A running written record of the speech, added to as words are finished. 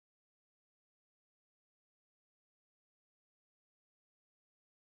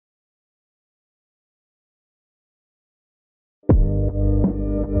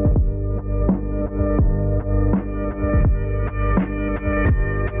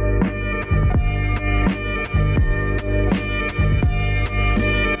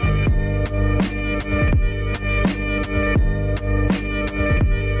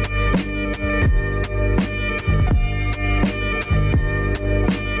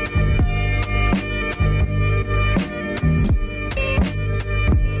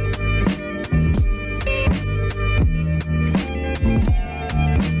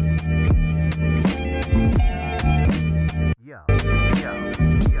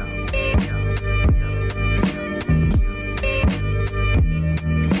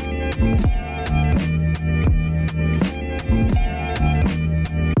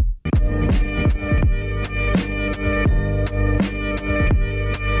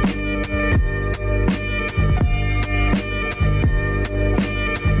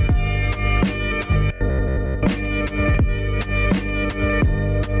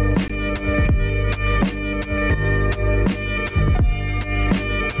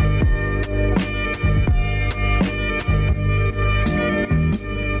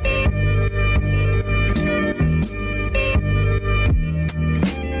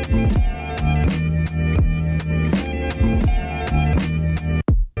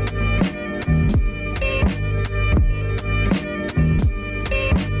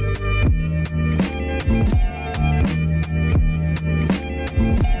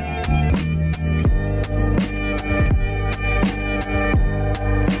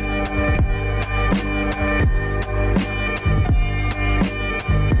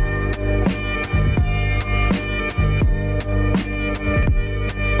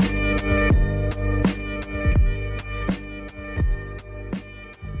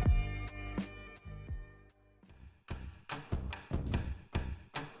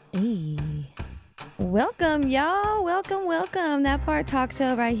Hey, welcome, y'all. Welcome. That Part Talk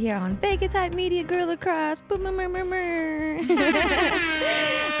Show right here on Vegas Hype Media, Guerrilla Cross. Thirsty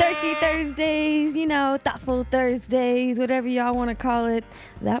Thursdays, thoughtful Thursdays, whatever y'all want to call it.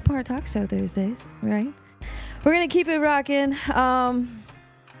 That Part Talk Show Thursdays, right? We're going to keep it rocking.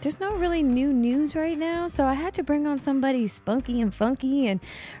 There's no really new news right now, so I had to bring on somebody spunky and funky and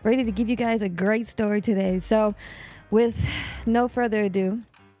ready to give you guys a great story today. So with no further ado,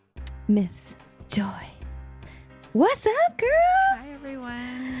 Miss Joy. What's up, girl? Hi,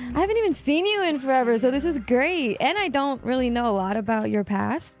 everyone. I haven't even seen you in forever, so this is great. And I don't really know a lot about your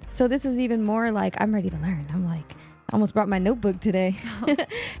past, so this is even more like I'm ready to learn. I'm like, I almost brought my notebook today.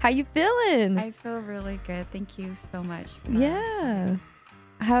 How you feeling? I feel really good. Thank you so much. Yeah.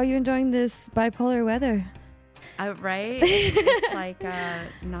 How are you enjoying this bipolar weather? Right? It's like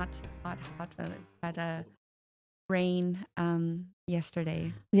not too hot, but had rain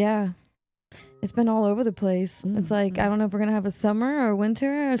yesterday. Yeah. It's been all over the place. It's like, I don't know if we're going to have a summer or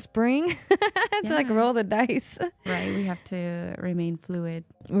winter or spring. It's like roll the dice. Right. We have to remain fluid.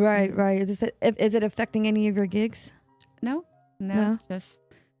 Right. Is it affecting any of your gigs? No. Just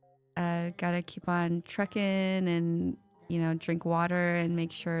gotta keep on trucking and, drink water and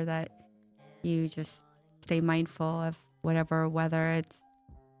make sure that you just stay mindful of whatever weather. At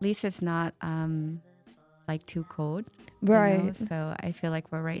least it's not like too cold. Right. So I feel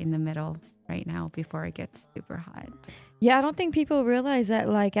like we're right in the middle right now before it gets super hot. Yeah, I don't think people realize that,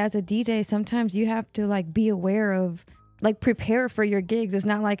 like, as a DJ, sometimes you have to, like, be aware of, like, prepare for your gigs. It's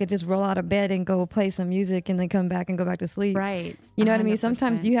not like it just roll out of bed and go play some music and then come back and go back to sleep. Right. You know what I mean?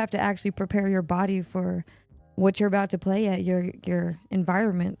 Sometimes you have to actually prepare your body for what you're about to play at, your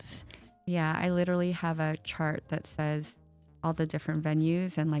environments. Yeah, I literally have a chart that says all the different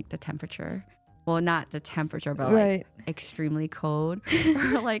venues and, like, the temperature. Well, not the temperature, but like extremely cold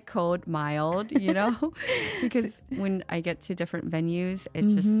or like cold, mild, because when I get to different venues,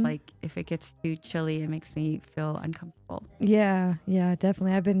 it's just like if it gets too chilly, it makes me feel uncomfortable. Yeah,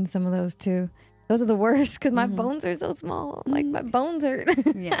 definitely. I've been in some of those too. Those are the worst because my bones are so small. Like my bones hurt.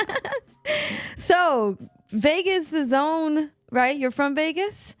 Yeah. So Vegas is zone, right? You're from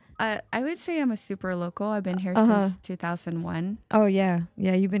Vegas? I would say I'm a super local. I've been here since 2001. Oh, yeah.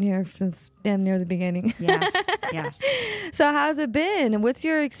 Yeah, you've been here since damn near the beginning. Yeah. So how's it been? What's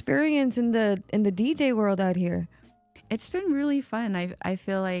your experience in the DJ world out here? It's been really fun. I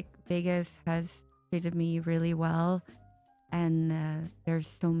feel like Vegas has treated me really well. And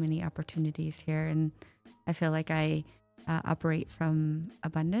there's so many opportunities here. And I feel like I operate from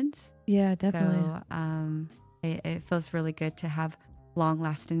abundance. Yeah, definitely. So it feels really good to have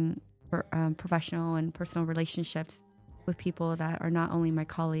long-lasting professional and personal relationships with people that are not only my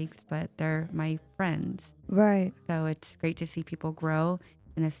colleagues, but they're my friends. Right. So it's great to see people grow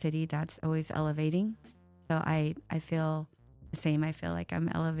in a city that's always elevating. So I feel the same. I feel like I'm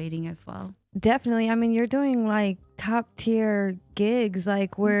elevating as well. Definitely. I mean, you're doing like top tier gigs,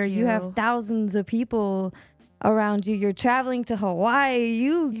 like where you have thousands of people around you. You're traveling to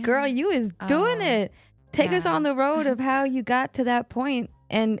Hawaii. Girl, you is doing it. Take us on the road of how you got to that point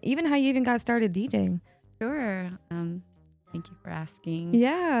and even how you even got started DJing. Sure. Thank you for asking.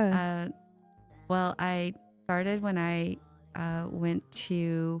 Yeah. Well, I started when I went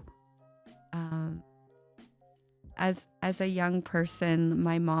to, as a young person,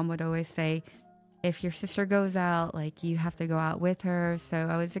 my mom would always say, if your sister goes out, like you have to go out with her. So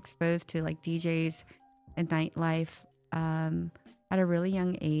I was exposed to like DJs and nightlife at a really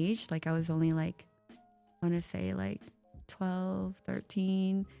young age. Like I was only like, I want to say like 12,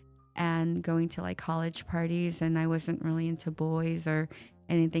 13 and going to like college parties, and I wasn't really into boys or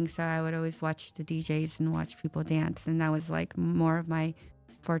anything. So I would always watch the DJs and watch people dance. And that was like more of my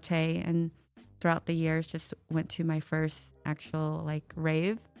forte. And throughout the years, just went to my first actual like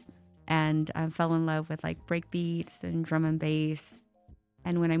rave and fell in love with like break beats and drum and bass.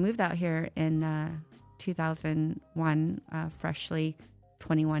 And when I moved out here in 2001, freshly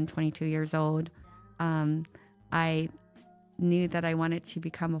 21, 22 years old, I knew that I wanted to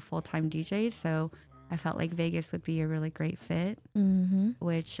become a full-time DJ, so I felt like Vegas would be a really great fit,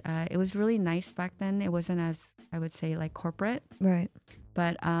 which it was really nice back then. It wasn't as, I would say, like corporate. Right.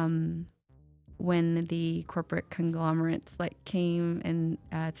 But when the corporate conglomerates like came and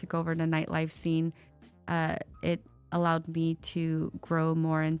took over the nightlife scene, it allowed me to grow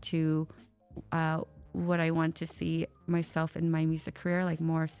more into what I want to see myself in my music career, like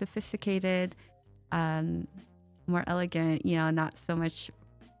more sophisticated, more elegant, not so much.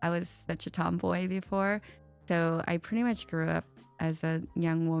 I was such a tomboy before. So I pretty much grew up as a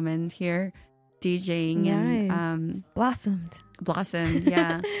young woman here DJing. Nice. And blossomed. blossom.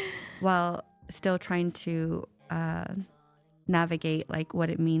 Yeah. While still trying to navigate like what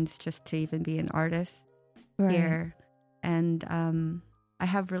it means just to even be an artist here. And I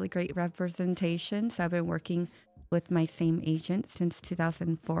have really great representation. So I've been working with my same agent since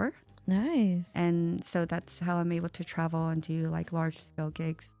 2004. Nice. And so that's how I'm able to travel and do like large scale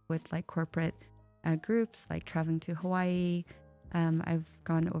gigs with like corporate groups, like traveling to Hawaii. I've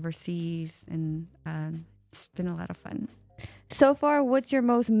gone overseas, and it's been a lot of fun. So far, what's your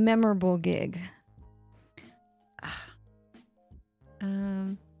most memorable gig?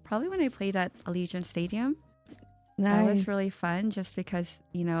 Probably when I played at Allegiant Stadium. Nice. That was really fun just because,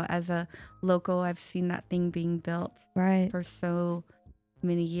 you know, as a local, I've seen that thing being built for so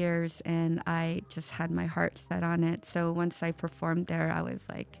many years, and I just had my heart set on it. So once I performed there, I was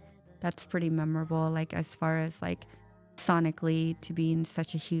like, that's pretty memorable. Like as far as like sonically to be in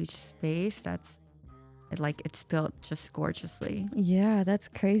such a huge space, that's like it's built just gorgeously. Yeah, that's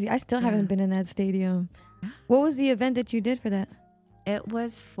crazy. I still haven't been in that stadium. What was the event that you did for that? It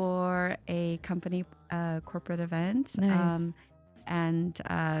was for a company corporate event. Nice.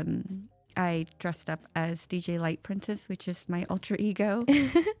 I dressed up as DJ Light Princess, which is my alter ego.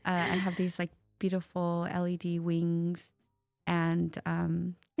 I have these like beautiful LED wings, and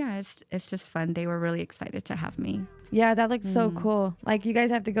it's just fun. They were really excited to have me. Yeah, that looked so cool. Like you guys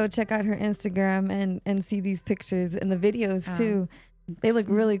have to go check out her Instagram and see these pictures and the videos too. They look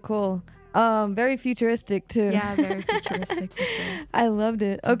really cool. Very futuristic too. Yeah, very futuristic for sure. I loved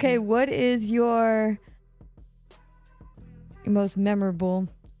it. Okay, what is your most memorable?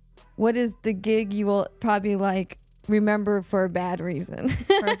 What is the gig you will probably like remember for a bad reason?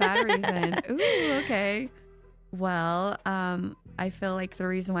 For a bad reason. Ooh, okay. Well, I feel like the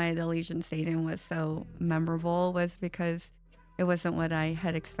reason why the Allegiant Stadium was so memorable was because it wasn't what I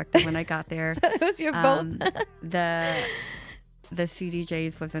had expected when I got there. It was your fault. The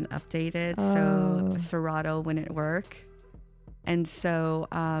CDJs wasn't updated, so Serato wouldn't work. And so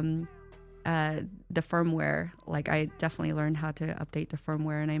the firmware, like I definitely learned how to update the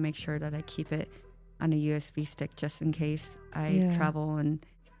firmware, and I make sure that I keep it on a USB stick just in case I travel and,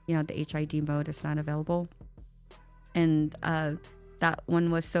 you know, the HID mode is not available. And that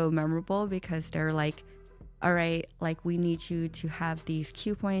one was so memorable because they're like, all right, like we need you to have these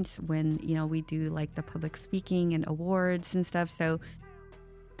cue points when, you know, we do like the public speaking and awards and stuff. So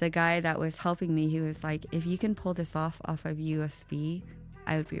the guy that was helping me, he was like, if you can pull this off of USB,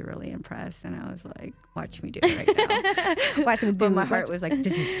 I would be really impressed. And I was like, watch me do it right now. Watch me do But my it. heart was like,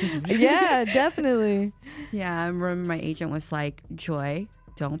 yeah, definitely. Yeah, I remember my agent was like, Joy,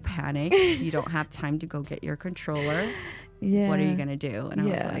 don't panic. You don't have time to go get your controller. Yeah. What are you going to do? And I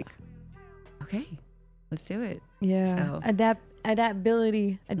was like, okay, let's do it. Yeah. So,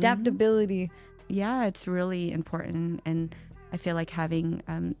 adaptability. Yeah, it's really important. And I feel like having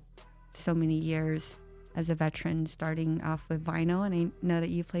so many years as a veteran, starting off with vinyl, and I know that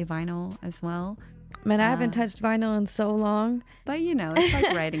you play vinyl as well. Man, I haven't touched vinyl in so long. But, you know, it's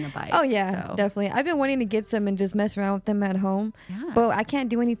like riding a bike. Oh, yeah, so. Definitely. I've been wanting to get some and just mess around with them at home. Yeah. But I can't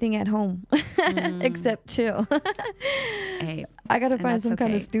do anything at home except chill. Hey, I got to find some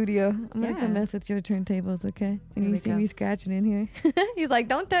kind of studio. I'm going to come mess with your turntables, okay? And you see me scratching in here. He's like,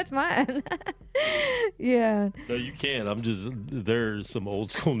 don't touch mine. Yeah. No, you can. I'm just, there's some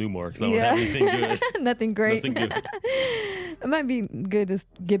old school Newmarks. I don't have anything good. Nothing great. Nothing good. It might be good to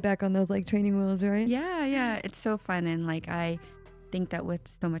get back on those like training wheels, right? Yeah. It's so fun. And like, I think that with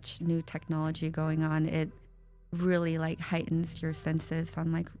so much new technology going on, it really like heightens your senses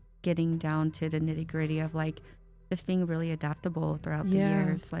on like getting down to the nitty gritty of like just being really adaptable throughout the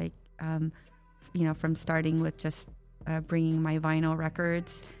years. Like, you know, from starting with just bringing my vinyl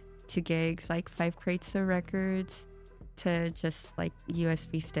records to gigs, like 5 crates of records, to just like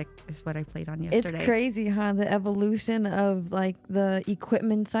USB stick is what I played on yesterday. It's crazy, huh? The evolution of like the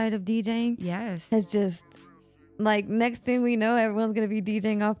equipment side of DJing. Yes. Has just like next thing we know, everyone's going to be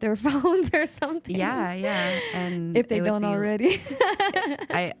DJing off their phones or something. Yeah. And if they don't already.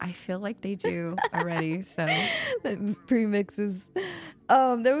 I feel like they do already. So the premixes.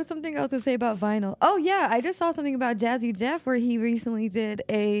 There was something else to say about vinyl. Oh yeah, I just saw something about Jazzy Jeff where he recently did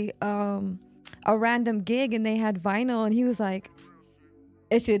a random gig and they had vinyl, and he was like,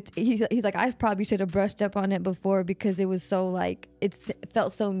 he's like, I probably should have brushed up on it before because it was so like it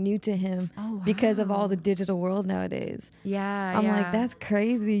felt so new to him. Oh, wow. Because of all the digital world nowadays. Yeah. I'm like, that's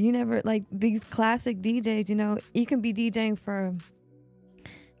crazy. You never, like, these classic DJs, you know, you can be DJing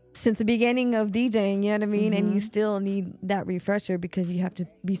since the beginning of DJing, you know what I mean? And you still need that refresher because you have to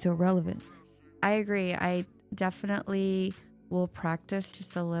be so relevant. I agree. I definitely will practice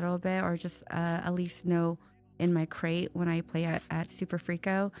just a little bit, or just at least know in my crate when I play at Super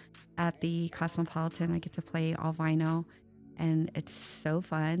Frico at the Cosmopolitan. I get to play all vinyl, and it's so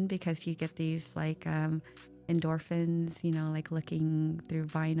fun because you get these like endorphins, you know, like looking through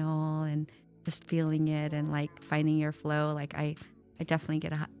vinyl and just feeling it and like finding your flow. Like I definitely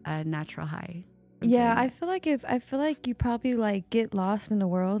get a natural high. Yeah, I feel like you probably like get lost in the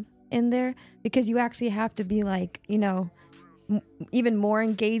world in there, because you actually have to be like, you know, even more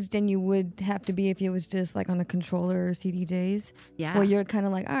engaged than you would have to be if it was just like on a controller or CDJs. Yeah. Where you're kind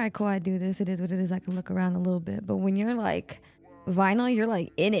of like, all right, cool, I do this. It is what it is. I can look around a little bit. But when you're like vinyl, you're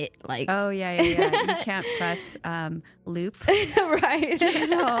like in it. Like, oh yeah. You can't press loop. Right. You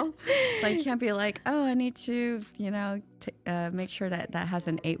know, like you can't be like, oh, I need to, you know, make sure that has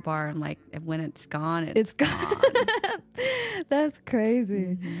an 8-bar, and like when it's gone, it's gone. That's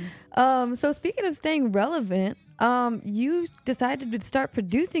crazy. Mm-hmm. So speaking of staying relevant, you decided to start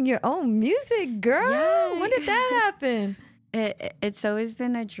producing your own music, girl. Yay. When did that happen? It's always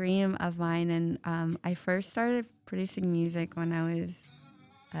been a dream of mine, and I first started producing music when I was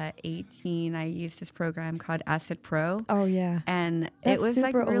 18. I used this program called Acid Pro. Oh yeah, and that's it was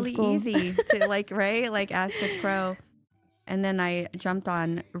like really easy to like like Acid Pro. And then I jumped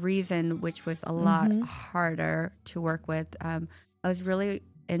on Reason, which was a lot harder to work with. I was really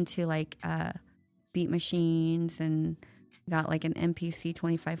into like beat machines, and got like an MPC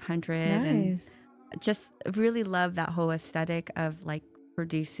 2500. Nice. And just really love that whole aesthetic of like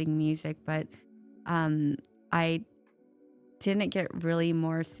producing music. But I didn't get really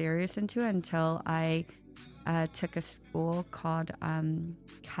more serious into it until I took a school called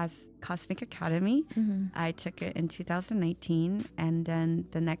Cosmic Academy. I took it in 2019, and then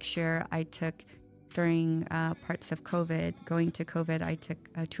the next year I took, during parts of COVID, I took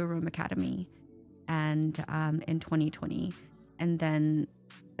a Tour Room Academy, and in 2020, and then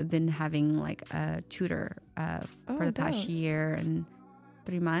I've been having like a tutor for the past year and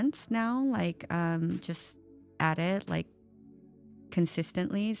 3 months now, like just at it like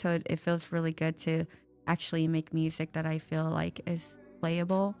consistently. So it feels really good to actually make music that I feel like is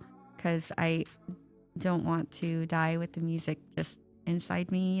playable, because I don't want to die with the music just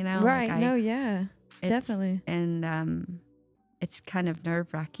inside me, you know? Right. Like definitely. And it's kind of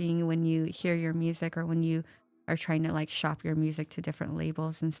nerve-wracking when you hear your music, or when you are trying to like shop your music to different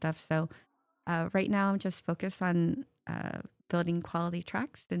labels and stuff. So right now I'm just focused on building quality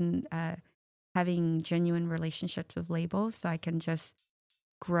tracks and having genuine relationships with labels, so I can just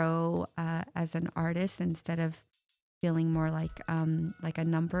grow as an artist instead of feeling more like a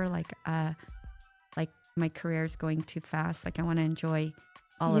number, like my career is going too fast. Like I want to enjoy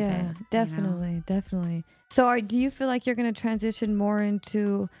all of it. Yeah, definitely. So do you feel like you're going to transition more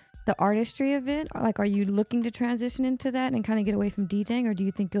into the artistry of it? Or like, are you looking to transition into that and kind of get away from DJing, or do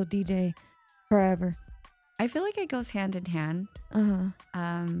you think you'll DJ forever? I feel like it goes hand in hand.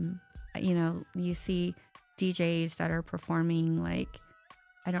 You know, you see DJs that are performing, like,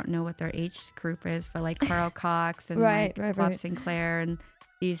 I don't know what their age group is, but like Carl Cox and Bob Sinclair, and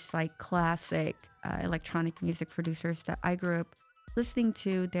these like classic electronic music producers that I grew up listening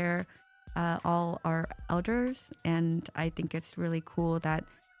to. They're all our elders, and I think it's really cool that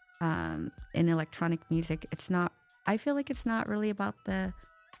in electronic music, I feel like it's not really about the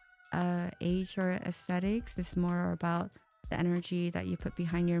age or aesthetics. It's more about the energy that you put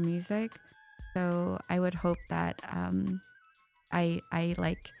behind your music. So I would hope that I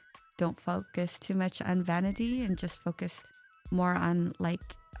like don't focus too much on vanity, and just focus more on like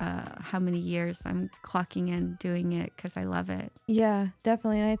how many years I'm clocking in doing it, because I love it. Yeah,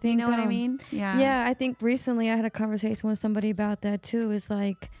 definitely. And I think, you know what I mean? Yeah, I think recently I had a conversation with somebody about that too. It's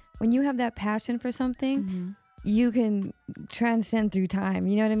like when you have that passion for something, you can transcend through time.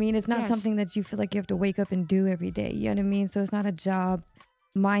 You know what I mean? It's not something that you feel like you have to wake up and do every day. You know what I mean? So it's not a job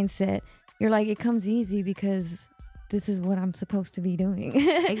mindset. You're like, it comes easy because this is what I'm supposed to be doing.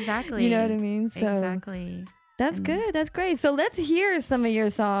 Exactly. You know what I mean? So exactly. That's good. That's great. So let's hear some of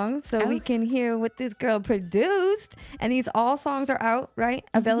your songs so we can hear what this girl produced. And these all songs are out, right?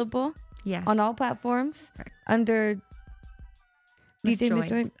 Available? Yes. On all platforms? Correct. Under DJ Miss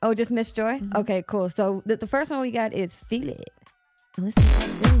Joy? Oh, just Miss Joy? Okay, cool. So the first one we got is Feel It. Listen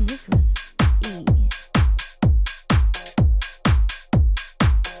to this one.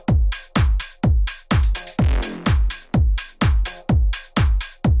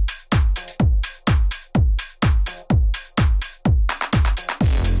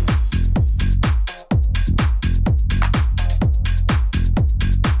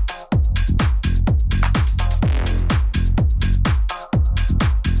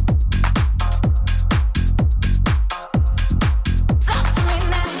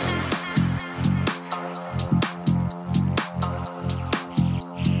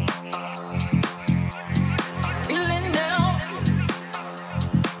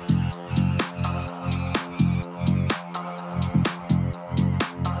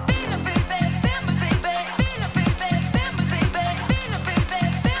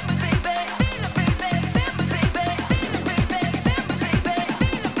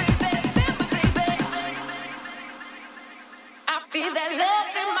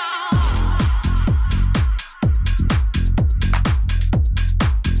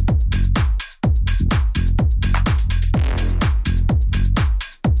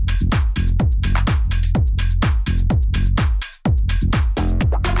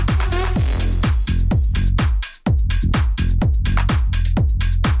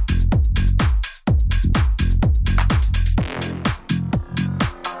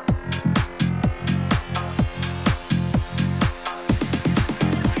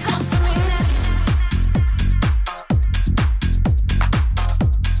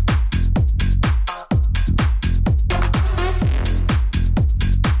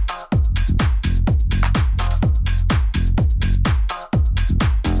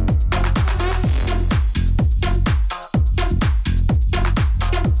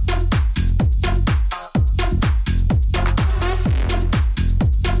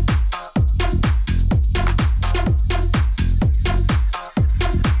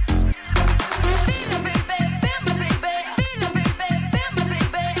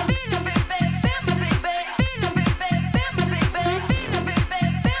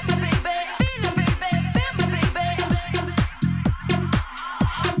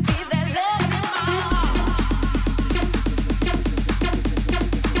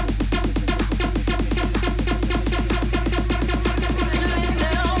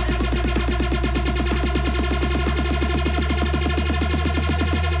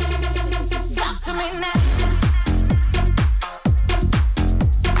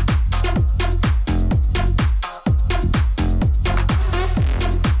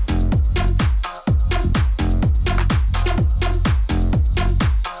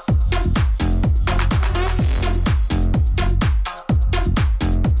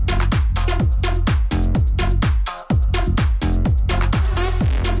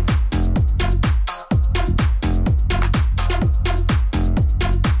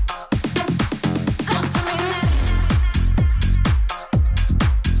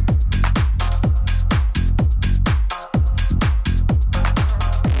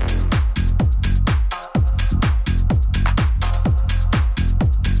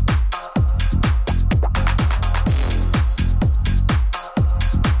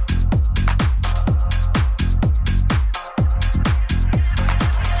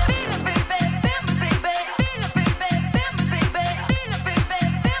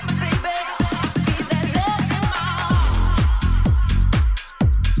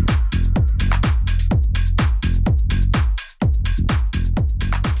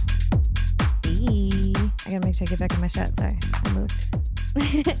 Make sure I get back in my shot. Sorry, I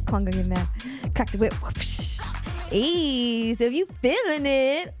moved. Kwang gonna get mad. Cock the whip. Hey, so if you feeling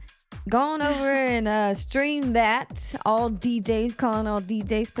it, go on over and stream that. All DJs, calling all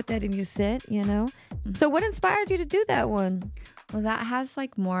DJs, put that in your set, you know. So what inspired you to do that one? Well, that has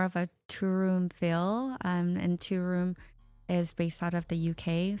like more of a two-room feel, and two-room is based out of the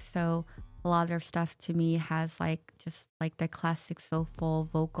UK, so a lot of their stuff to me has like just like the classic soulful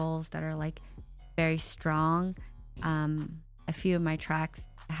vocals that are like very strong. A few of my tracks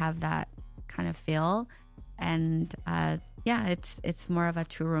have that kind of feel, and yeah, it's more of a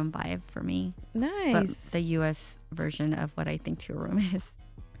two-room vibe for me. Nice. But the US version of what I think two-room is.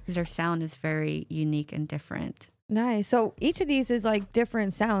 Their sound is very unique and different. Nice. So each of these is like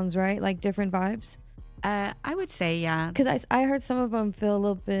different sounds, right? Like different vibes? I would say, yeah. Because I heard some of them feel a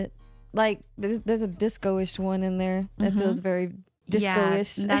little bit like there's a disco-ish one in there that feels very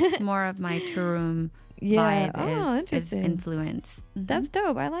disco-ish. Yeah, that's more of my two-room vibe is influence. Mm-hmm. That's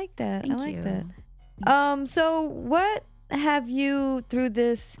dope. I like that. Thank I like you. that. So what have you through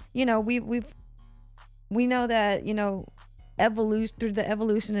this, you know, we know that, you know, through the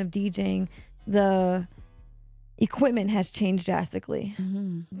evolution of DJing, the equipment has changed drastically.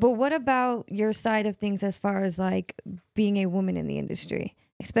 Mm-hmm. But what about your side of things as far as like being a woman in the industry,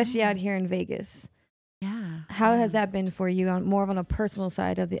 especially out here in Vegas? Yeah. How has that been for you on more of on a personal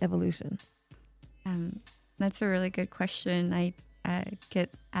side of the evolution? That's a really good question. I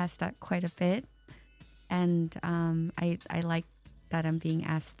get asked that quite a bit. And I like that I'm being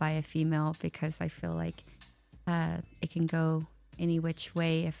asked by a female because I feel like it can go any which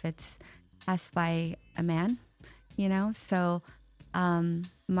way if it's asked by a man, you know? So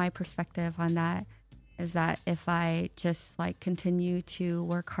my perspective on that is that if I just like continue to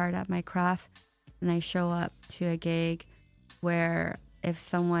work hard at my craft and I show up to a gig where if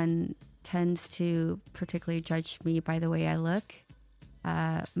someone tends to particularly judge me by the way I look,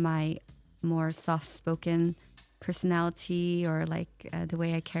 my more soft-spoken personality or like the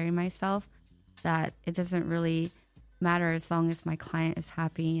way I carry myself, that it doesn't really matter as long as my client is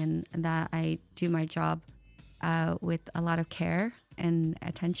happy and that I do my job with a lot of care and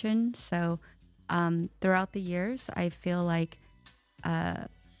attention. So throughout the years, I feel like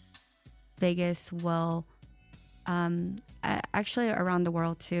Vegas will, actually around the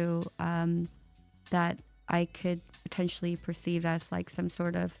world too, that I could potentially perceive as like some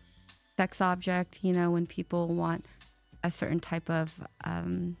sort of sex object, when people want a certain type of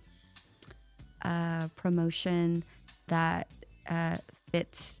promotion that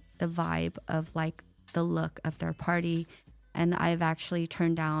fits the vibe of like the look of their party. And I've actually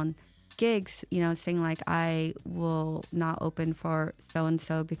turned down gigs, saying like I will not open for so and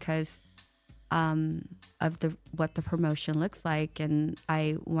so because of what the promotion looks like, and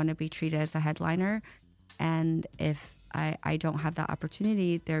I want to be treated as a headliner. And if I don't have that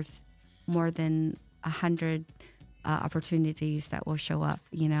opportunity, there's more than 100 opportunities that will show up,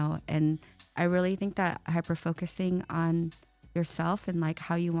 and I really think that hyper focusing on yourself and like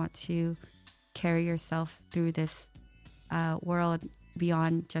how you want to carry yourself through this world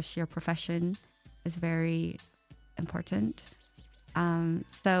beyond just your profession is very important.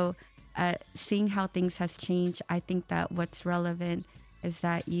 So seeing how things has changed, I think that what's relevant is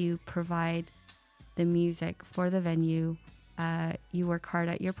that you provide the music for the venue. You work hard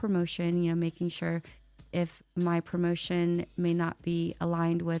at your promotion, making sure if my promotion may not be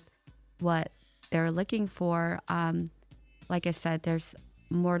aligned with what they're looking for, like I said, there's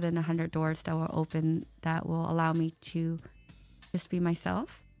more than 100 doors that will open that will allow me to just be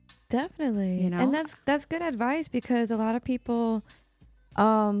myself. Definitely. And that's good advice, because a lot of people,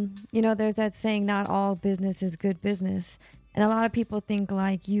 there's that saying, not all business is good business. And a lot of people think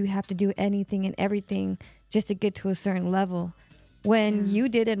like you have to do anything and everything just to get to a certain level. When you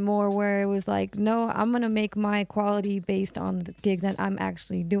did it more where it was like, no, I'm going to make my quality based on the gigs that I'm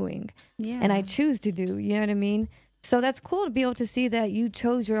actually doing. Yeah. And I choose to do, you know what I mean? So that's cool to be able to see that you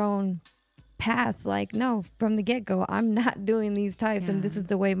chose your own path. Like, no, from the get-go, I'm not doing these types, and this is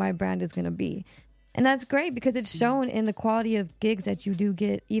the way my brand is going to be. And that's great because it's shown in the quality of gigs that you do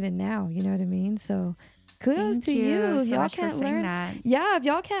get even now, you know what I mean? So kudos to you. If y'all can't learn that. Yeah, if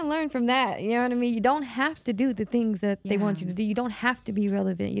y'all can't learn from that, you know what I mean? You don't have to do the things that they want you to do. You don't have to be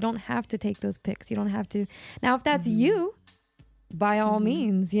relevant. You don't have to take those pics. You don't have to. Now, if that's you, by all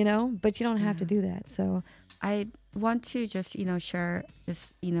means, but you don't have to do that. So I want to just, share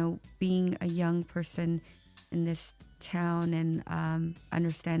just, being a young person in this town and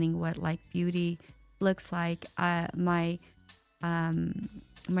understanding what like beauty looks like.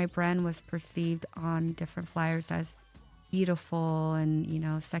 My brand was perceived on different flyers as beautiful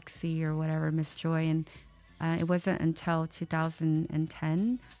and, sexy or whatever, Miss Joy. And it wasn't until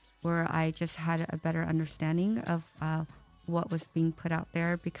 2010 where I just had a better understanding of what was being put out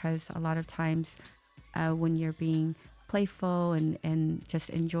there, because a lot of times when you're being playful and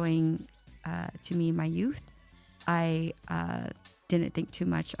just enjoying, to me, my youth, I didn't think too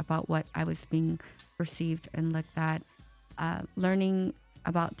much about what I was being perceived and looked at. Learning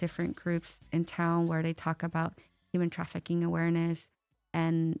about different groups in town where they talk about human trafficking awareness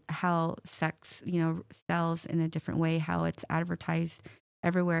and how sex, sells in a different way, how it's advertised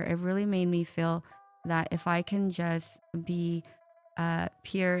everywhere. It really made me feel that if I can just be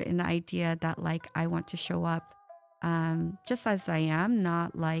pure in the idea that like I want to show up just as I am,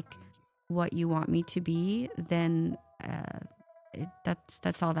 not like what you want me to be, then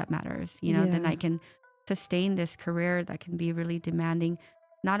that's all that matters. Then I can sustain this career that can be really demanding,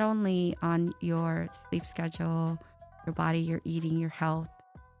 not only on your sleep schedule, your body, your eating, your health,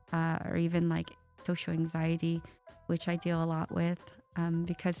 or even like social anxiety, which I deal a lot with,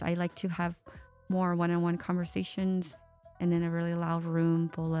 because I like to have more one-on-one conversations and in a really loud room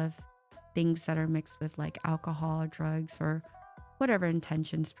full of things that are mixed with like alcohol, drugs, or whatever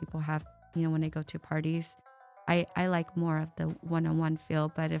intentions people have, when they go to parties. I like more of the one-on-one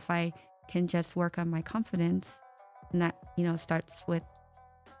feel, but if I can just work on my confidence, and that, starts with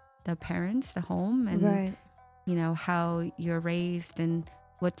the parents, the home, and, how you're raised and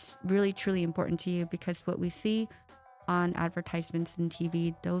what's really truly important to you, because what we see on advertisements and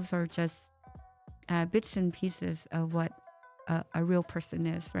TV, those are just bits and pieces of what a real person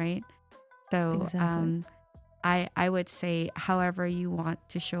is, right? So exactly. I would say however you want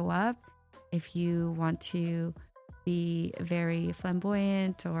to show up, if you want to be very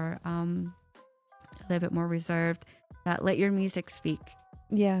flamboyant or a little bit more reserved, that let your music speak.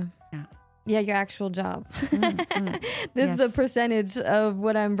 Yeah, your actual job. This is the percentage of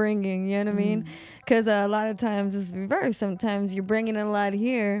what I'm bringing, you know what I mean? Because a lot of times it's reverse. Sometimes you're bringing a lot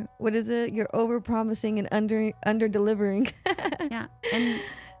here. What is it? You're over-promising and under-delivering. Yeah, and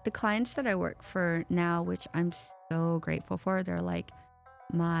the clients that I work for now, which I'm so grateful for, they're like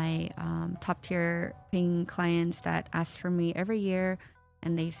my top tier paying clients that ask for me every year,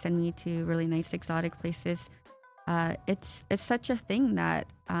 and they send me to really nice exotic places. It's such a thing that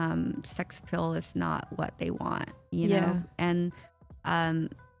sex appeal is not what they want, you know? And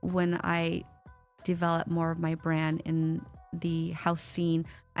when I develop more of my brand in the house scene,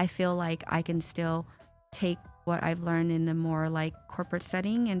 I feel like I can still take what I've learned in a more like corporate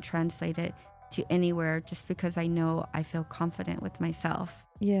setting and translate it to anywhere, just because I know I feel confident with myself.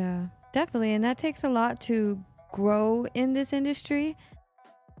 Yeah, definitely. And that takes a lot to grow in this industry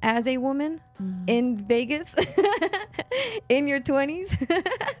as a woman in Vegas in your 20s.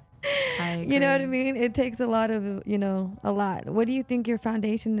 I agree. You know what I mean? It takes a lot of, a lot. What do you think your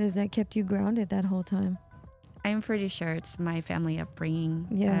foundation is that kept you grounded that whole time? I'm pretty sure it's my family upbringing.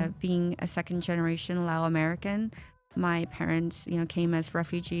 Yeah. Being a second generation Lao American, my parents, came as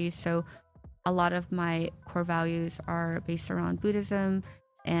refugees. So a lot of my core values are based around Buddhism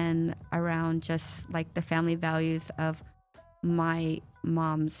and around just like the family values of my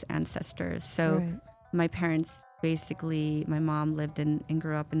mom's ancestors. So my parents, basically, my mom lived and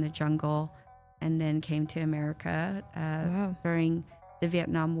grew up in the jungle and then came to America during the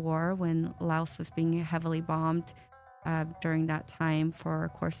Vietnam War when Laos was being heavily bombed. During that time, for a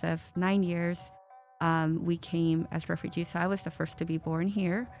course of 9 years, we came as refugees. So I was the first to be born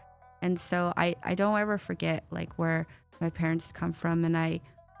here. And so I don't ever forget like where my parents come from. And I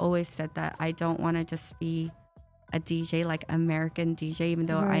always said that I don't want to just be a DJ, like American DJ, even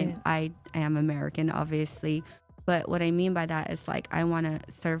though I am American, obviously. But what I mean by that is like I want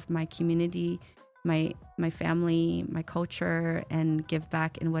to serve my community, my family, my culture, and give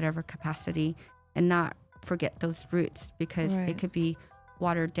back in whatever capacity, and not forget those roots, because it could be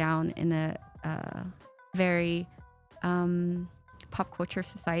watered down in a very pop culture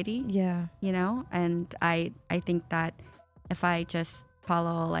society. Yeah, and I think that if I just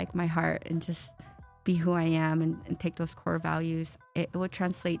follow like my heart and just be who I am and take those core values, it would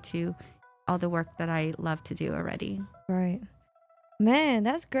translate to all the work that I love to do already. Right. Man,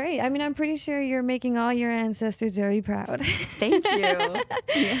 that's great. I mean, I'm pretty sure you're making all your ancestors very proud. Thank you.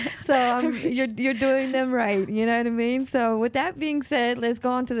 Yeah. So you're doing them right. You know what I mean? So with that being said, let's go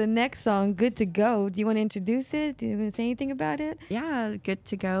on to the next song, Good to Go. Do you want to introduce it? Do you want to say anything about it? Yeah, Good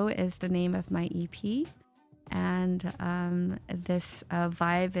to Go is the name of my EP. And this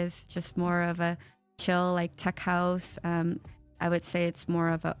vibe is just more of a chill, like tech house. I would say it's more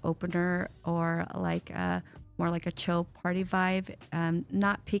of an opener, or like more like a chill party vibe.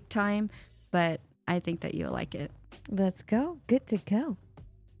 Not peak time, but I think that you'll like it. Let's go. Good to Go.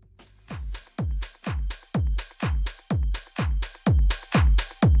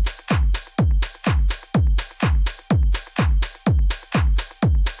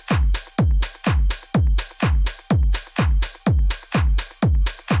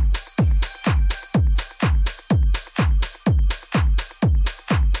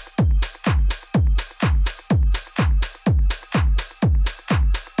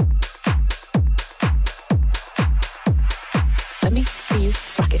 Let me see you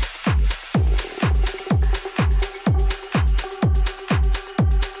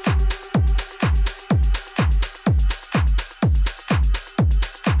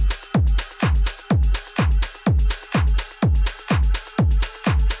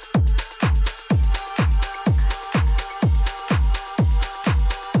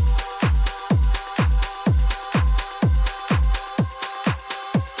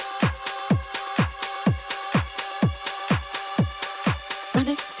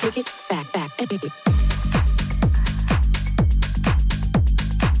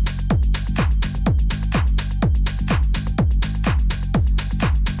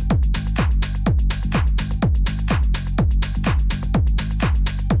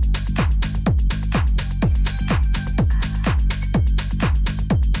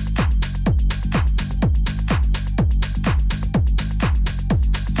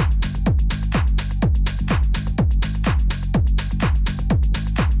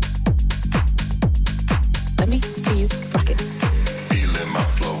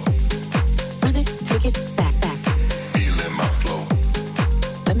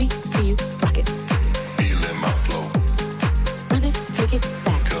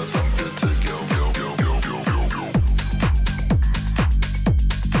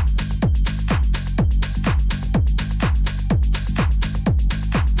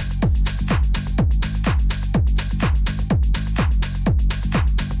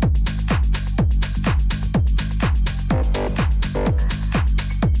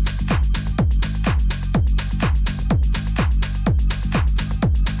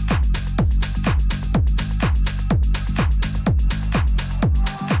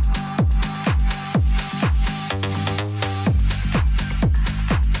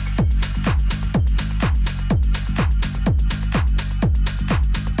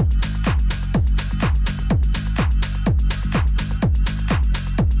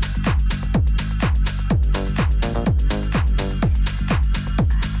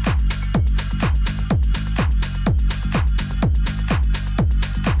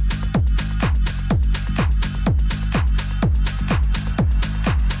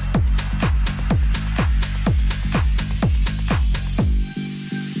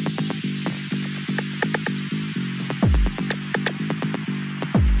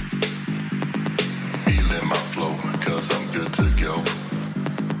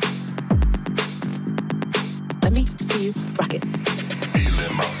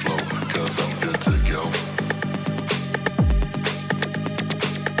my flow, 'cause I'm good to go.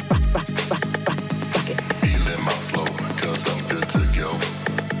 Feeling my flow, 'cause I'm good to go.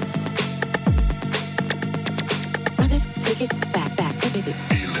 Run it, take it, back, baby.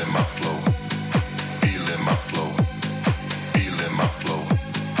 Feeling my flow, feeling my flow, feeling my flow,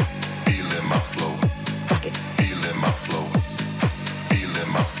 feeling my flow, feeling my flow, feeling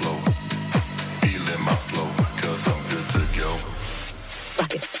my flow, feeling my flow, 'cause I'm good to go.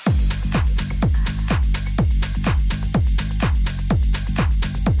 Rock it.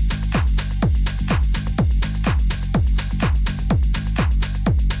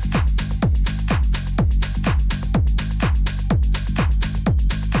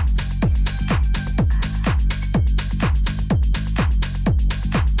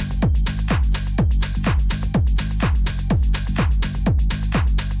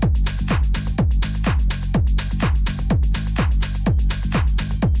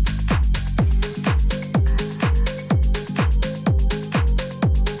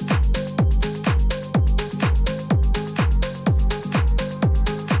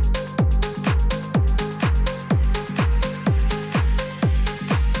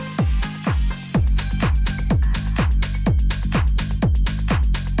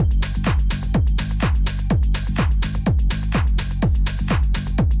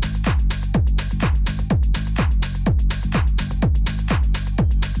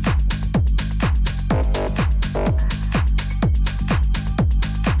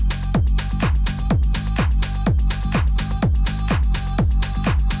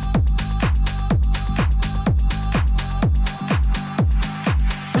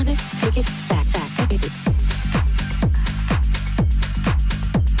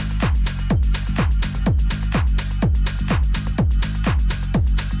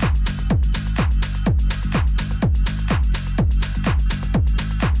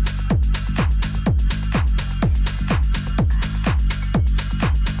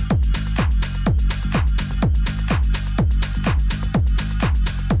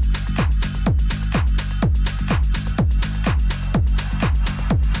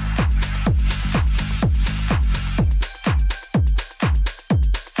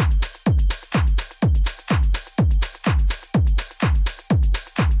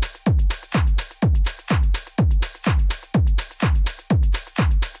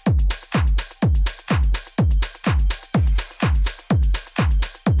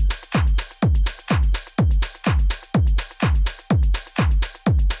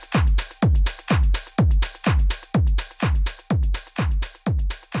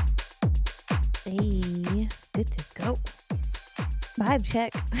 Vibe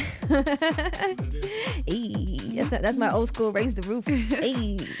check. Hey, that's my old school raise the roof.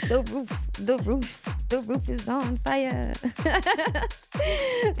 Hey, the roof is on fire.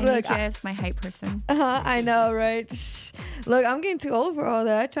 I need you as my hype person. I know, right? Look, I'm getting too old for all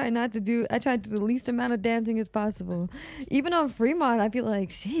that. I try to do the least amount of dancing as possible. Even on Fremont, I feel like,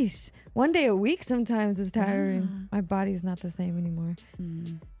 sheesh, one day a week sometimes is tiring. Yeah. My body's not the same anymore.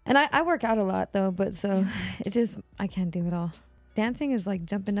 And I work out a lot though, but so it's just, I can't do it all. Dancing is like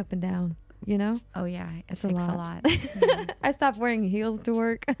jumping up and down, you know? Oh yeah, it's a lot. Yeah. I stopped wearing heels to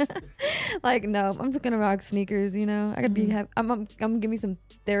work. Like, no, I'm just gonna rock sneakers, you know? I could be, I'm gonna give me some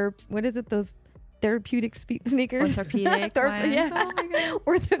what is it, those therapeutic sneakers? Orthopedic yeah. Oh my God.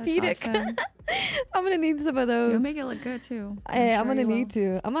 Orthopedic. Awesome. I'm gonna need some of those. You'll make it look good too. I'm gonna need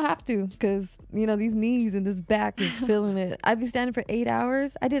to. I'm gonna have to, because you know these knees and this back is feeling it. I'd be standing for 8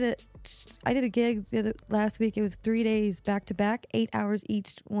 hours. I did a gig last week. It was 3 days back to back, 8 hours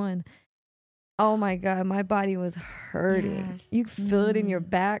each one. Oh my God, my body was hurting. Yes. You feel it in your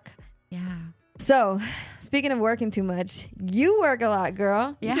back. Yeah. So, speaking of working too much, you work a lot,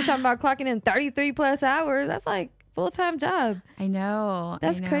 girl. Yeah. You're talking about clocking in 33 plus hours. That's like full-time job. I know.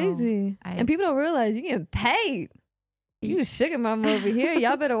 That's crazy. And people don't realize you're getting paid. You sugar mama over here.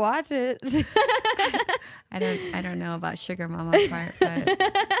 Y'all better watch it. I don't know about sugar mama part, but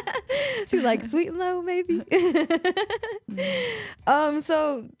she's like sweet and low, maybe.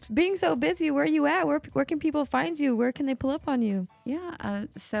 So being so busy, where are you at? Where can people find you? Where can they pull up on you? Yeah.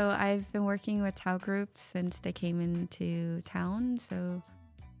 So I've been working with Tao Group since they came into town. So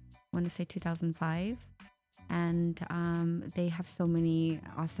I want to say 2005. And they have so many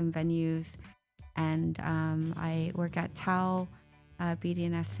awesome venues. And I work at Tao, Beauty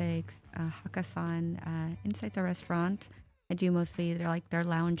and Essex, Hakkasan, inside the restaurant. I do mostly their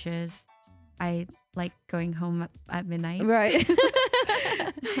lounges. I like going home at midnight. Right.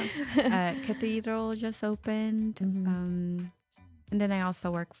 Cathedral just opened. Mm-hmm. And then I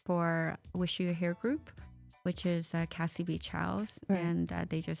also work for Wish You a Hair Group. which is Cassie Beach House. Right. And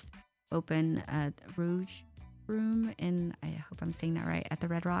they just opened a Rouge room in, I hope I'm saying that right, at the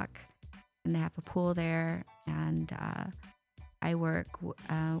Red Rock. And they have a pool there. And I work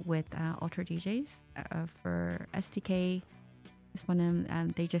with Ultra DJs for STK. This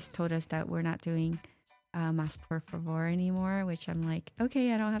one, they just told us that we're not doing Mas Por Favor anymore, which I'm like,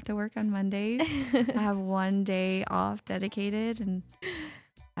 okay, I don't have to work on Mondays. I have one day off dedicated. And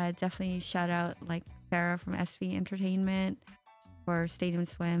definitely shout out like Sarah from S.3 Entertainment for Stadium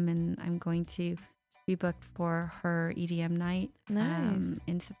Swim. And I'm going to be booked for her EDM night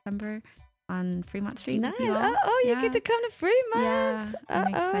in September on Fremont Street. Nice. With you all. You get to come to Fremont. Yeah, I'm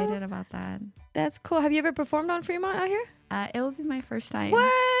excited about that. That's cool. Have you ever performed on Fremont out here? It will be my first time.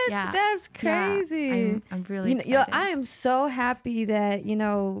 What? Yeah. That's crazy. Yeah, I'm really excited. I am so happy that,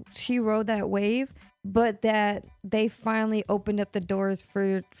 she rode that wave, but that they finally opened up the doors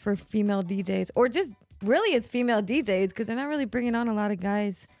for female DJs, or just really it's female DJs, because they're not really bringing on a lot of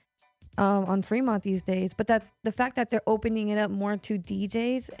guys on Fremont these days. But that the fact that they're opening it up more to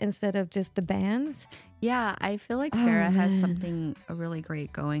DJs instead of just the bands. Yeah, I feel like Sarah has something really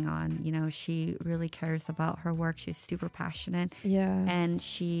great going on. She really cares about her work. She's super passionate. Yeah. And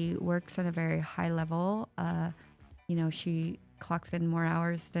she works at a very high level. She clocks in more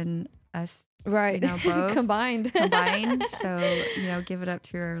hours than us. Right. Both combined. So, give it up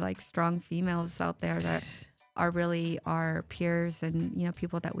to her like strong females out there that are really our peers and,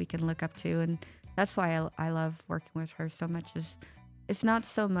 people that we can look up to. And that's why I love working with her so much. It's not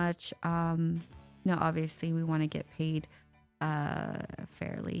so much, obviously we want to get paid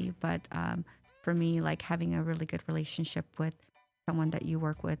fairly, but for me, like having a really good relationship with someone that you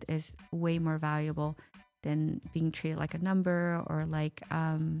work with is way more valuable than being treated like a number, or like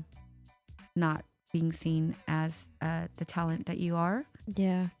not being seen as the talent that you are.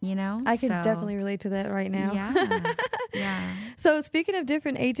 Yeah. I can definitely relate to that right now. Yeah. Yeah. So speaking of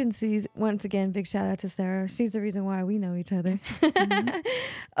different agencies, once again, big shout out to Sarah. She's the reason why we know each other.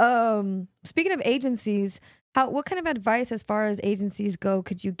 Mm-hmm. Speaking of agencies, what kind of advice as far as agencies go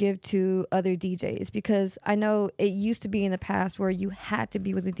could you give to other DJs? Because I know it used to be in the past where you had to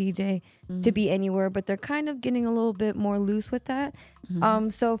be with a DJ to be anywhere, but they're kind of getting a little bit more loose with that.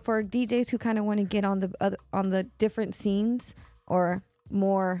 So for DJs who kind of want to get on the different scenes, or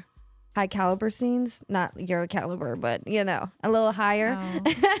more high caliber scenes, not Euro caliber, but a little higher.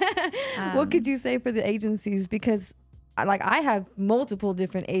 What could you say for the agencies? Because I have multiple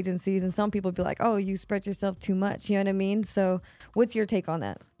different agencies, and some people be like, oh, you spread yourself too much. You know what I mean? So what's your take on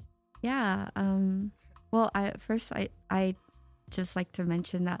that? Yeah. Well, I just like to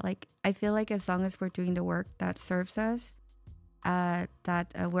mention that, like, I feel like as long as we're doing the work that serves us, that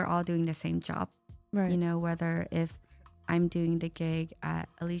we're all doing the same job. Right. Whether if I'm doing the gig at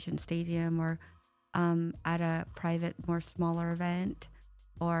Allegiant Stadium, or at a private, more smaller event,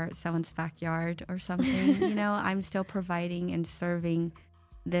 or someone's backyard or something, I'm still providing and serving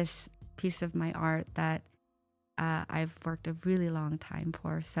this piece of my art that I've worked a really long time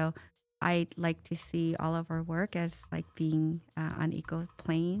for. So I like to see all of our work as like being on equal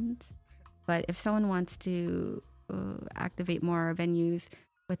planes. But if someone wants to activate more venues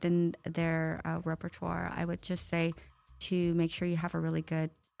within their repertoire, I would just say to make sure you have a really good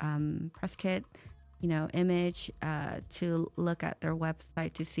press kit, image, to look at their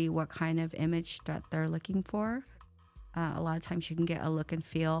website to see what kind of image that they're looking for. A lot of times you can get a look and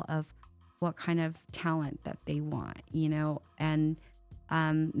feel of what kind of talent that they want, and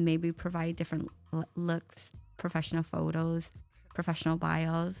maybe provide different looks, professional photos, professional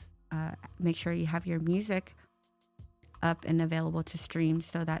bios. Make sure you have your music up and available to stream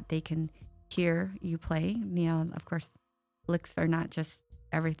so that they can hear you play. Of course, looks are not just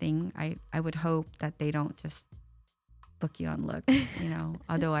everything. I would hope that they don't just book you on looks,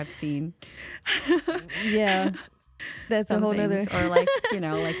 although I've seen. Yeah. That's a whole other. Or like,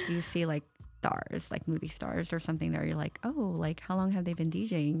 like you see like stars, like movie stars or something that you're like, oh, like how long have they been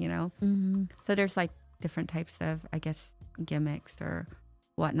DJing, So there's like different types of, I guess, gimmicks or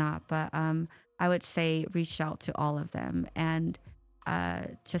whatnot. But I would say reach out to all of them and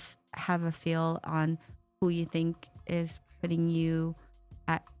just have a feel on who you think is putting you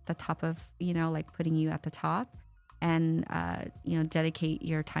at the top of, like putting you at the top, and, dedicate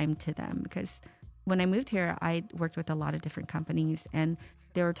your time to them. Because when I moved here, I worked with a lot of different companies, and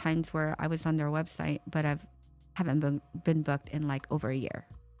there were times where I was on their website, but haven't been booked in like over a year.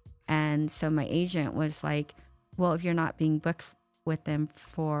 And so my agent was like, well, if you're not being booked with them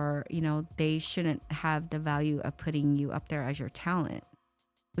for, they shouldn't have the value of putting you up there as your talent,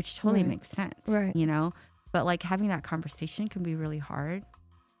 which totally makes sense, Right. But like having that conversation can be really hard.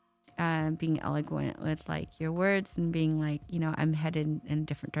 being eloquent with like your words and being like, I'm headed in a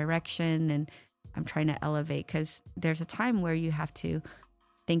different direction and I'm trying to elevate, because there's a time where you have to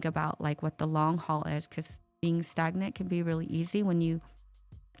think about like what the long haul is, because being stagnant can be really easy when you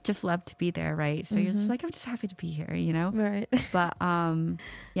just love to be there, right? So you're just like, I'm just happy to be here, Right. But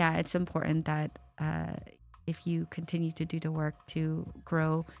yeah, it's important that if you continue to do the work to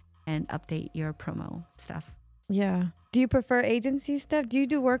grow and update your promo stuff. Yeah. Do you prefer agency stuff? Do you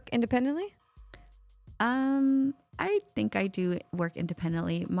do work independently? I think I do work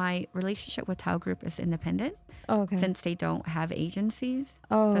independently. My relationship with Tao Group is independent. Oh, okay. Since they don't have agencies.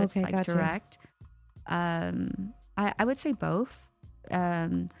 Oh, That's okay, like gotcha. direct. I would say both.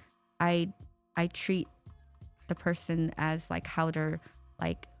 I treat the person as like how they're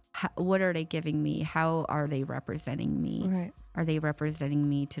like, what are they giving me? How are they representing me? Right. Are they representing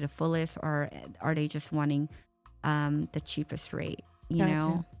me to the fullest, or are they just wanting the cheapest rate? You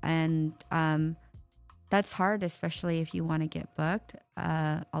know, and that's hard, especially if you want to get booked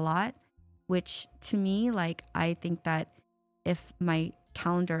a lot. Which to me, like, I think that if my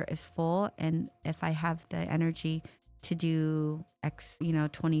calendar is full and if I have the energy to do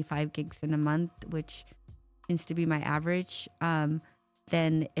 25 gigs in a month, which seems to be my average,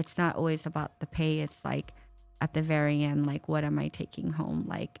 then it's not always about the pay. It's like at the very end, like, what am I taking home,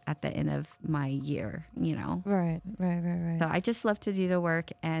 like at the end of my year, Right. So I just love to do the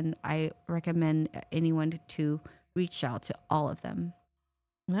work, and I recommend anyone to reach out to all of them.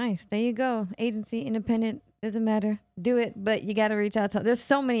 Nice. There you go. Agency, independent, doesn't matter. Do it, but you got to reach out to. There's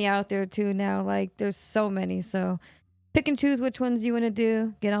so many out there too now. Like, there's so many. So pick and choose which ones you want to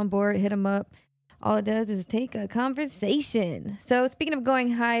do. Get on board, hit them up. All it does is take a conversation. So speaking of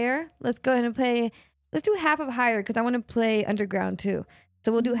going higher, let's go ahead and play. Let's do half of higher, because I want to play underground too.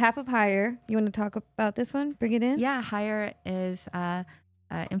 So we'll do half of higher. You want to talk about this one? Bring it in? Yeah, higher is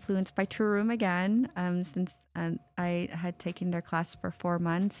influenced by True Room again, since I had taken their class for 4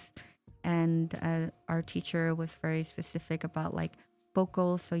 months, and our teacher was very specific about like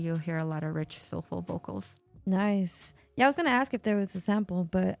vocals, so you'll hear a lot of rich, soulful vocals. Nice. Yeah, I was going to ask if there was a sample,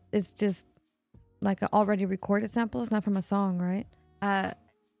 but it's just like an already recorded sample. It's not from a song, right?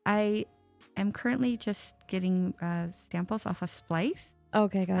 I am currently just getting samples off of Splice.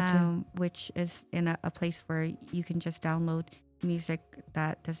 Okay, gotcha. Which is in a place where you can just download music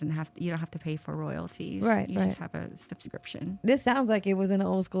that you don't have to pay for royalties. Right, You right. just have a subscription. This sounds like it was in an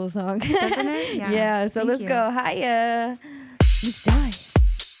old school song. Doesn't it? Yeah. Yeah, so Thank let's you. go. Hiya. Let's die.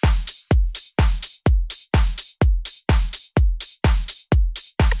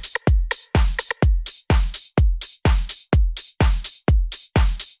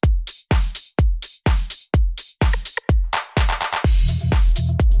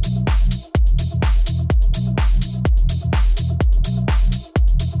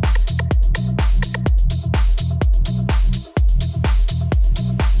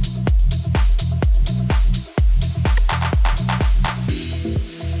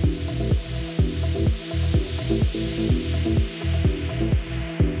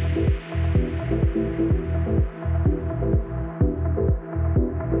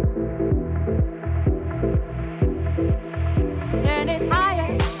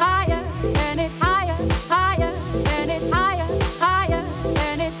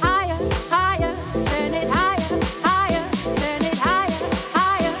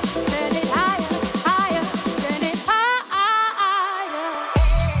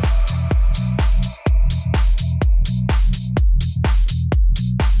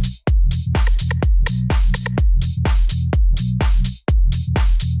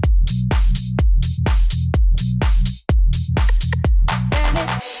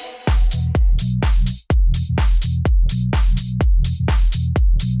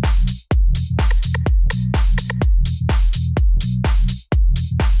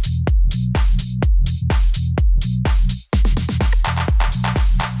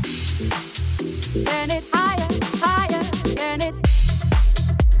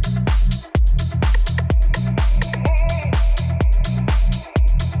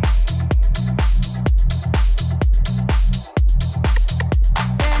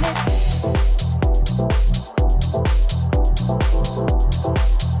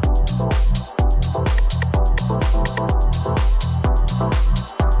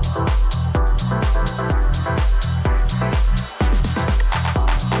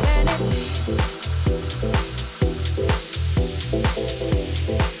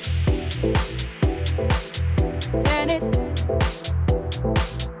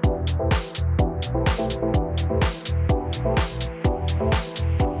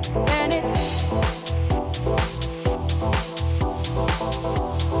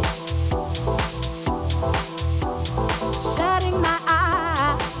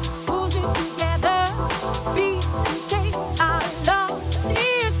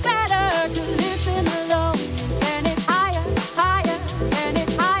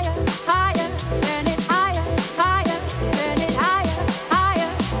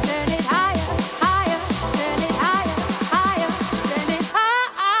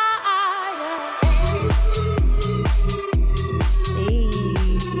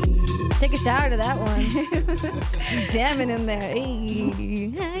 shower to that one. Jamming in there.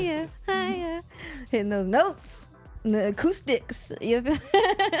 Hey, higher, higher. Hitting those notes. The acoustics.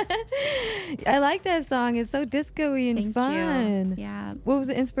 I like that song. It's so disco-y and Thank fun. you. Yeah. What was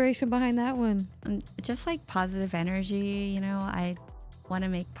the inspiration behind that one? Just like positive energy, I want to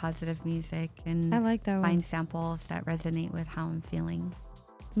make positive music and I like that one. find samples that resonate with how I'm feeling.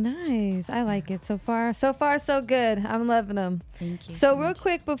 Nice. I like it. So far, so good. I'm loving them. Thank you. So real much.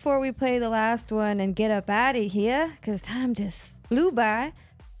 quick before we play the last one and get up out of here, because time just flew by.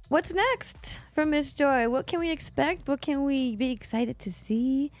 What's next for Miss Joy? What can we expect? What can we be excited to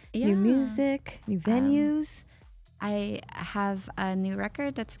see? Yeah. New music, new venues. I have a new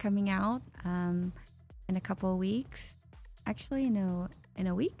record that's coming out in a couple of weeks. Actually, no, in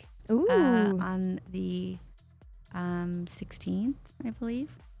a week. Ooh. On the 16th, I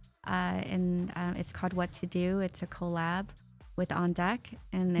believe. And it's called What to Do. It's a collab with On Deck,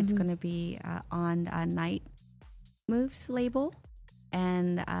 and it's going to be on Night Moves label.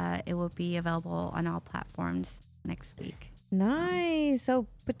 And it will be available on all platforms next week. Nice. So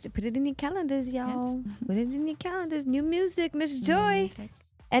put it in your calendars, y'all. Yeah. Put it in your calendars. New music, Miss Joy. Music.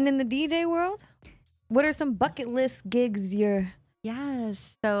 And in the DJ world, what are some bucket list gigs you're...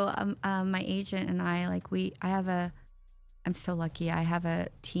 Yes. So my agent and I, I'm so lucky. I have a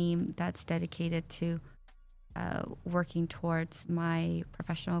team that's dedicated to working towards my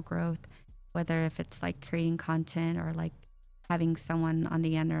professional growth, whether if it's like creating content or like having someone on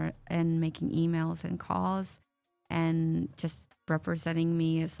the end and making emails and calls and just representing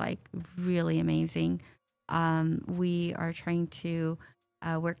me is like really amazing. We are trying to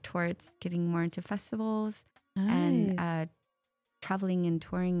work towards getting more into festivals and traveling and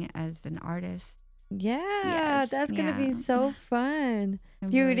touring as an artist. Yeah, yes, that's going to be so fun.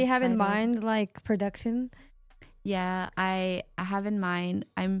 Do you already have in mind like production? Yeah, I have in mind.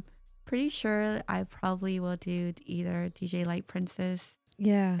 I'm pretty sure I probably will do either DJ Light Princess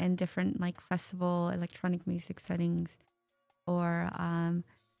and different like festival electronic music settings or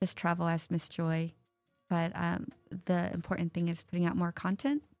just travel as Miss Joy. But the important thing is putting out more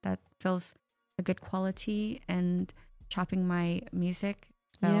content that feels a good quality and chopping my music.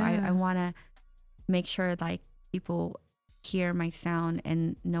 So I want to make sure like people hear my sound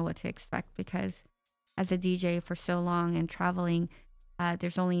and know what to expect, because as a DJ for so long and traveling,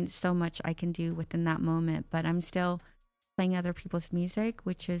 there's only so much I can do within that moment, but I'm still playing other people's music,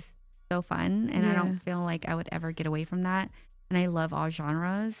 which is so fun. And I don't feel like I would ever get away from that. And I love all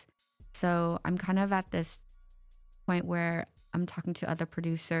genres. So I'm kind of at this point where I'm talking to other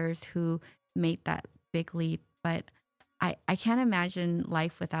producers who made that big leap, but I can't imagine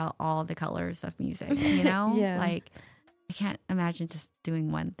life without all the colors of music, Like I can't imagine just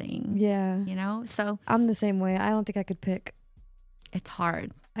doing one thing. Yeah. So I'm the same way. I don't think I could pick. It's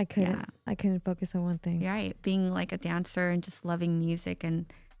hard. I couldn't. Yeah. I couldn't focus on one thing. You're right. Being like a dancer and just loving music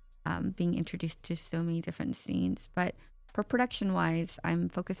and being introduced to so many different scenes. But for production-wise, I'm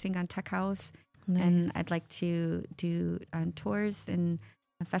focusing on tech house, and I'd like to do tours and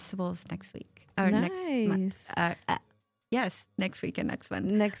festivals next week or next month. Yes, next week and next month.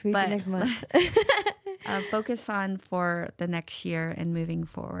 Next week and next month. Focus on for the next year and moving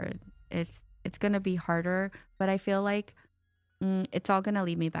forward. It's going to be harder, but I feel like it's all going to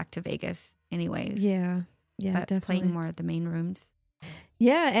lead me back to Vegas anyways. Yeah, definitely. Playing more of the main rooms.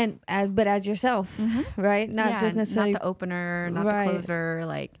 Yeah, but as yourself, right? Not just necessarily... Not the opener, not the closer,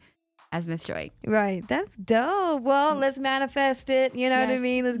 like as Miss Joy. Right, that's dope. Well, let's manifest it, you know what I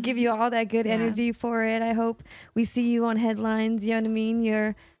mean? Let's give you all that good energy for it. I hope we see you on headlines, you know what I mean?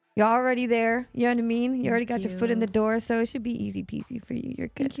 You're already there, you know what I mean? You already got your foot in the door, so it should be easy peasy for you. You're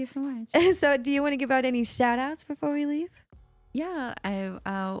good. Thank you so much. So do you want to give out any shout outs before we leave? Yeah, I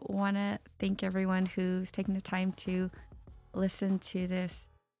want to thank everyone who's taken the time to listen to this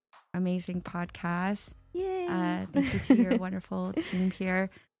amazing podcast. Yay. Thank you to your wonderful team here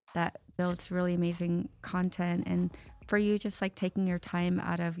that builds really amazing content, and for you just like taking your time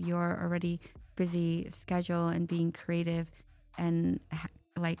out of your already busy schedule and being creative and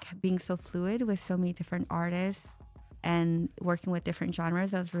like being so fluid with so many different artists and working with different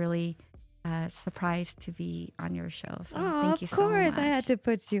genres. I was really surprised to be on your show. So thank you so much. Of course, I had to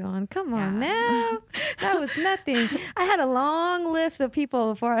put you on. Come on now. That was nothing. I had a long list of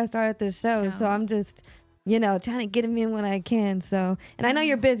people before I started the show, so I'm just, trying to get them in when I can. So, and I know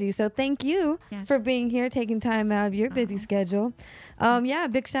you're busy, so thank you for being here, taking time out of your busy schedule.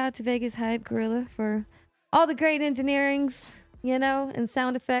 Big shout out to Vegas Hype, Guerrilla, for all the great engineerings, and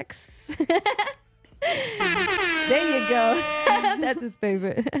sound effects. There you go. That's his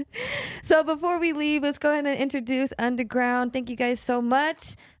favorite. So before we leave, let's go ahead and introduce Underground. Thank you guys so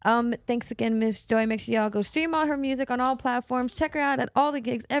much. Thanks again, Miss Joy. Make sure y'all go stream all her music on all platforms. Check her out at all the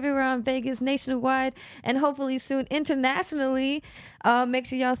gigs everywhere in Vegas, nationwide, and hopefully soon internationally. Make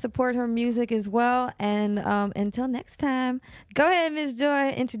sure y'all support her music as well. And until next time, go ahead, Miss Joy.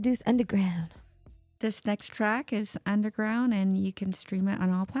 Introduce Underground. This next track is Underground, and you can stream it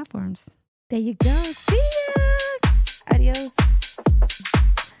on all platforms. There you go. See ya. Adios.